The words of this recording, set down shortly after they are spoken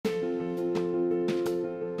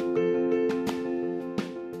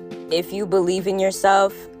if you believe in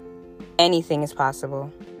yourself, anything is possible.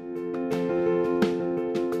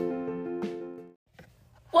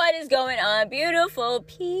 What is going on, beautiful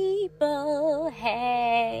people?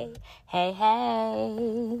 Hey. I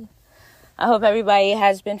hope everybody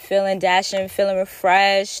has been feeling dashing, feeling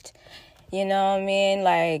refreshed. You know what I mean?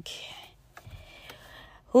 Like,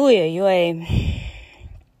 I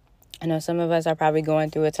know some of us are probably going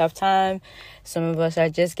through a tough time. Some of us are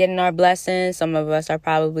just getting our blessings. Some of us are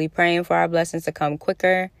probably praying for our blessings to come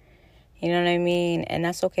quicker. You know what I mean? And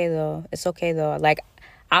that's okay, though. It's okay, though. Like,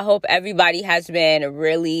 I hope everybody has been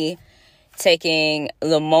really taking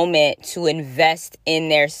the moment to invest in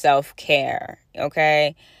their self-care,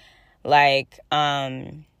 okay? Like,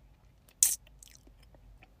 I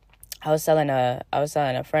was telling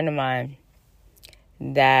a friend of mine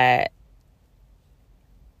that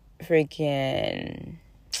freaking,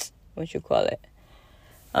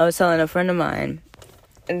 I was telling a friend of mine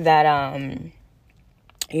that,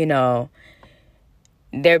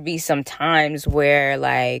 there'd be some times where,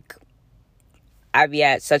 like, I'd be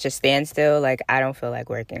at such a standstill. Like, I don't feel like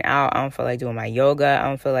working out. I don't feel like doing my yoga. I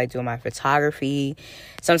don't feel like doing my photography.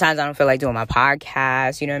 Sometimes I don't feel like doing my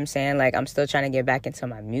podcast. You know what I'm saying? Like, I'm still trying to get back into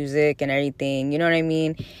my music and everything. You know what I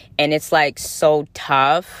mean? And it's, like, so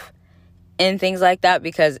tough and things like that,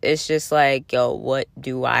 because it's just like, yo, what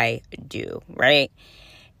do I do, right?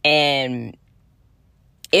 And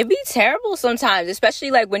it'd be terrible sometimes,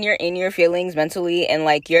 especially like when you're in your feelings mentally and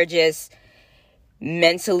like you're just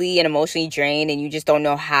mentally and emotionally drained and you just don't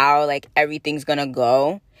know how like everything's gonna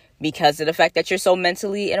go because of the fact that you're so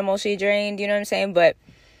mentally and emotionally drained. You know what I'm saying? But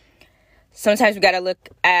sometimes we gotta look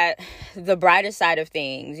at the brighter side of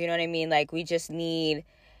things. You know what I mean? Like, we just need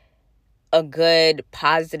a good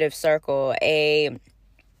positive circle,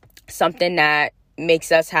 something that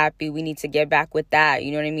makes us happy. We need to get back with that.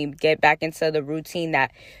 You know what I mean? Get back into the routine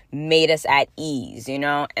that made us at ease, you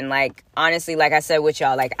know? And like, honestly, like I said with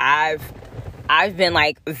y'all, like I've been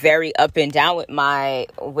like very up and down with my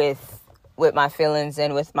feelings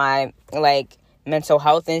and with my like mental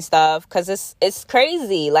health and stuff, because it's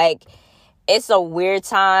crazy. Like, it's a weird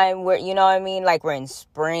time where, you know what I mean? Like, we're in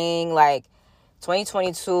spring, like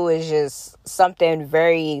 2022 is just something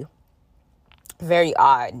very, very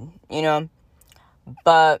odd, you know?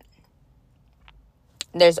 But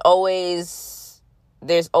there's always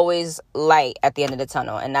light at the end of the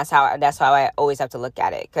tunnel. And that's how I always have to look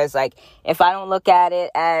at it. Because, like, if I don't look at it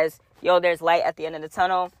as, yo, there's light at the end of the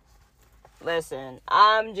tunnel, listen,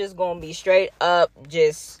 I'm just going to be straight up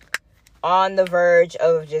just on the verge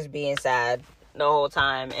of just being sad the whole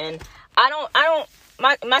time. And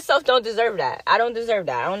myself don't deserve that. I don't deserve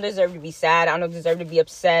that. I don't deserve to be sad. I don't deserve to be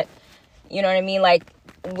upset. You know what I mean? Like,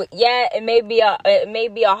 yeah, it may be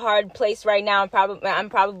a hard place right now. I'm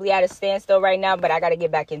probably at a standstill right now, but I got to get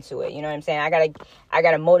back into it. You know what I'm saying? I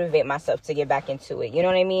got to motivate myself to get back into it. You know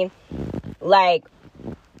what I mean? Like,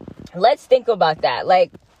 let's think about that.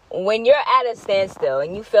 Like, when you're at a standstill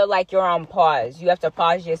and you feel like you're on pause, you have to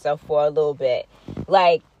pause yourself for a little bit.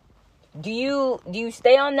 Like, do you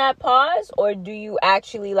stay on that pause, or do you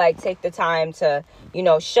actually like take the time to, you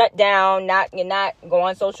know, shut down, not go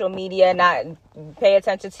on social media, not pay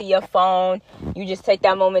attention to your phone? You just take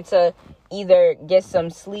that moment to either get some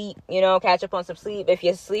sleep, you know, catch up on some sleep if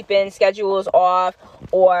your sleeping schedule is off,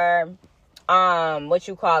 or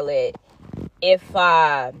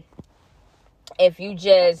if you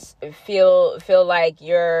just feel like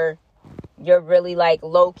you're really like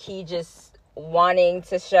low key just wanting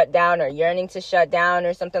to shut down or yearning to shut down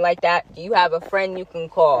or something like that, you have a friend you can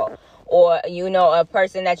call, or, you know, a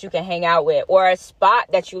person that you can hang out with, or a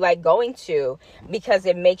spot that you like going to because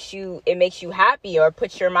it makes you happy or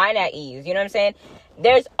puts your mind at ease. You know what I'm saying?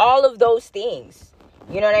 There's all of those things.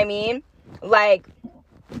 You know what I mean? Like,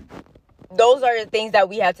 those are the things that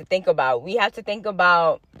we have to think about. We have to think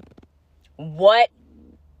about what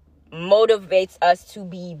motivates us to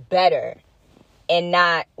be better and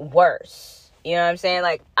not worse. You know what I'm saying?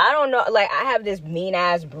 Like, I don't know. Like, I have this mean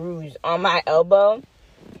ass bruise on my elbow,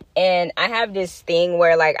 and I have this thing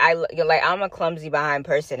where I'm a clumsy behind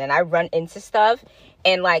person, and I run into stuff,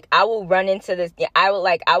 and like I will run into this. I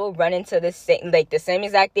will run into this the same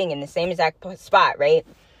exact thing in the same exact spot, right?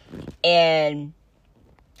 And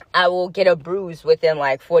I will get a bruise within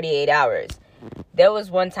like 48 hours. There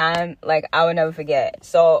was one time, like, I will never forget.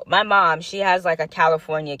 So my mom, she has like a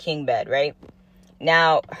California king bed, right?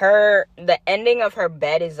 Now, the ending of her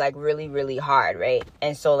bed is like really, really hard, right?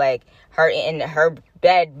 And so like her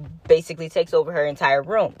bed basically takes over her entire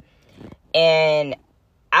room. And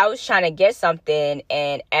I was trying to get something,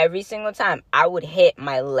 and every single time I would hit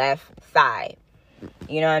my left thigh.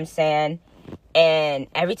 You know what I'm saying? And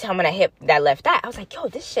every time when I hit that left eye, I was like, yo,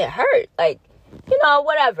 this shit hurt. Like,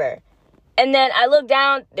 whatever. And then I look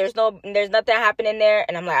down, there's nothing happening there.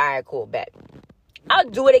 And I'm like, all right, cool, bet. I'll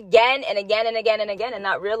do it again and again and again and again and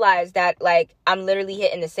not realize that, like, I'm literally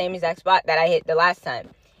hitting the same exact spot that I hit the last time.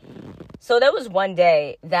 So there was one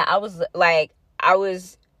day that I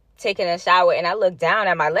was taking a shower and I looked down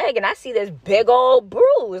at my leg and I see this big old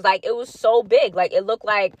bruise. Like, it was so big. Like, it looked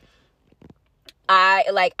like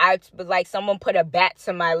someone put a bat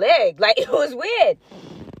to my leg. Like, it was weird.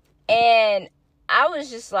 And I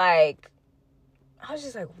was just like,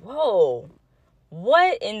 whoa,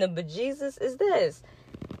 what in the bejesus is this?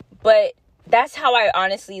 But that's how I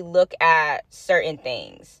honestly look at certain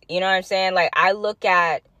things. You know what I'm saying? Like, I look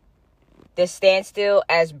at the standstill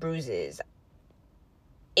as bruises.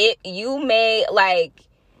 You may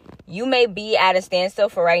be at a standstill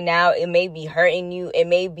for right now. It may be hurting you. It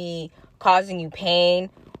may be causing you pain,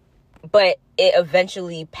 but it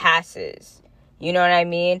eventually passes. You know what I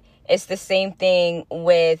mean? It's the same thing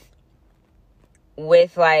with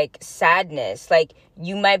like sadness. Like,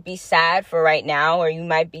 you might be sad for right now, or you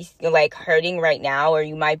might be like hurting right now, or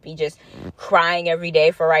you might be just crying every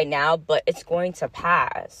day for right now, but it's going to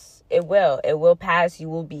pass. It will pass. You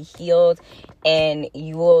will be healed and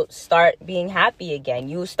you will start being happy again.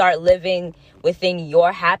 You will start living within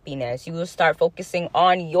your happiness. You will start focusing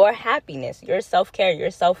on your happiness, your self-care, your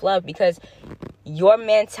self-love, because your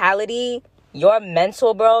mentality, your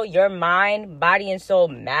mental, bro, your mind, body, and soul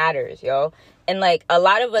matters, yo. And like, a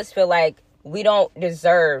lot of us feel like we don't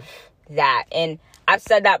deserve that. And I've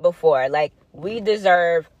said that before. Like, we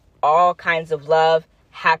deserve all kinds of love,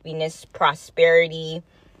 happiness, prosperity.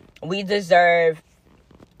 We deserve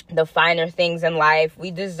the finer things in life.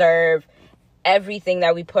 We deserve everything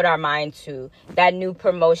that we put our mind to. That new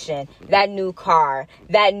promotion, that new car,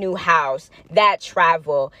 that new house, that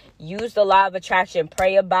travel. Use the law of attraction.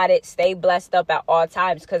 Pray about it. Stay blessed up at all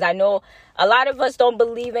times. Because I know a lot of us don't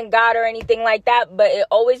believe in God or anything like that. But it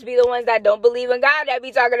always be the ones that don't believe in God that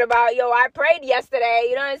be talking about, yo, I prayed yesterday.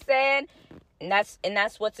 You know what I'm saying? And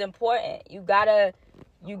that's what's important. You gotta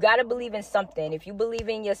believe in something. If you believe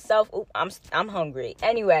in yourself, I'm hungry.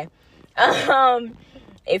 Anyway,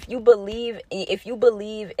 if you believe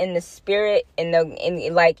in the spirit,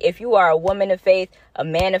 if you are a woman of faith, a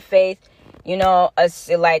man of faith,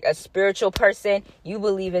 a spiritual person, you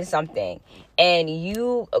believe in something, and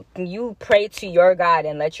you pray to your God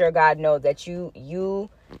and let your God know that you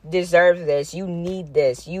deserve this, you need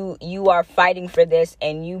this, you are fighting for this,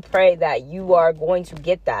 and you pray that you are going to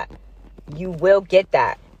get that. You will get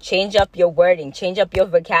that. Change up your wording, change up your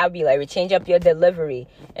vocabulary, change up your delivery,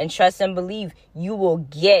 and trust and believe you will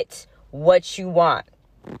get what you want.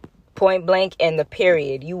 Point blank and the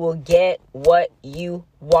period. You will get what you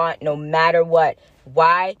want no matter what.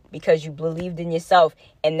 Why? Because you believed in yourself.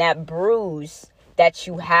 And that bruise that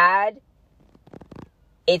you had,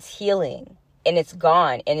 it's healing. And it's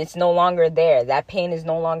gone, and it's no longer there. That pain is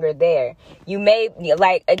no longer there. You may,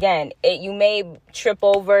 you may trip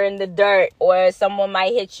over in the dirt, or someone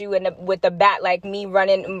might hit you with a bat, like me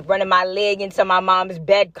running my leg into my mom's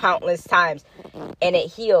bed countless times, and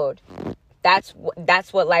it healed. That's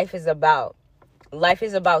what life is about. Life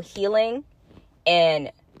is about healing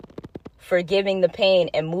and forgiving the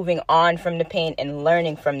pain and moving on from the pain and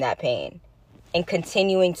learning from that pain and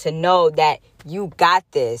continuing to know that you got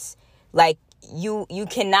this. Like, you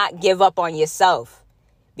cannot give up on yourself,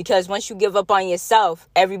 because once you give up on yourself,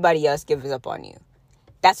 everybody else gives up on you.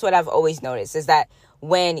 That's what I've always noticed, is that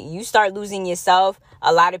when you start losing yourself,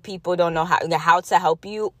 a lot of people don't know how to help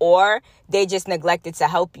you, or they just neglected to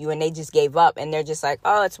help you and they just gave up and they're just like,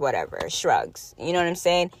 oh, it's whatever, shrugs. You know what I'm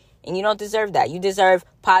saying? And you don't deserve that. You deserve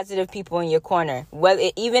positive people in your corner. Well,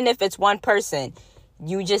 even if it's one person,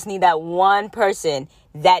 you just need that one person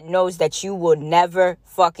that knows that you will never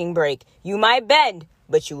fucking break. You might bend,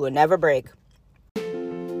 but you will never break.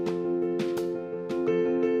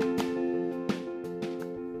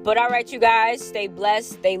 But all right, you guys, stay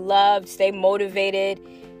blessed, stay loved, stay motivated.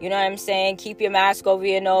 You know what I'm saying? Keep your mask over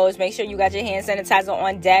your nose. Make sure you got your hand sanitizer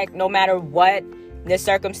on deck, no matter what the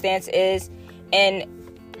circumstance is. And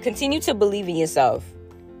continue to believe in yourself.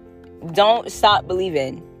 Don't stop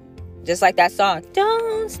believing. Just like that song.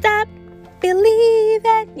 Don't stop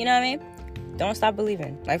believing. You know what I mean? Don't stop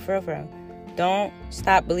believing. Like, for real. Don't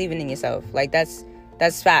stop believing in yourself. Like, that's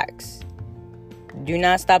facts. Do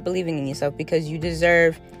not stop believing in yourself, because you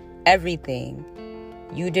deserve everything.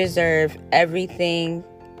 You deserve everything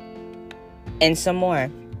and some more.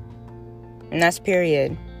 And that's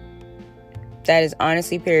period. That is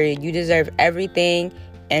honestly period. You deserve everything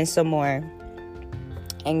and some more.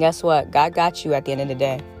 And guess what? God got you at the end of the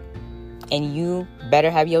day. and you better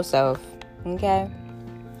have yourself. Okay?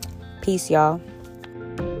 Peace, y'all.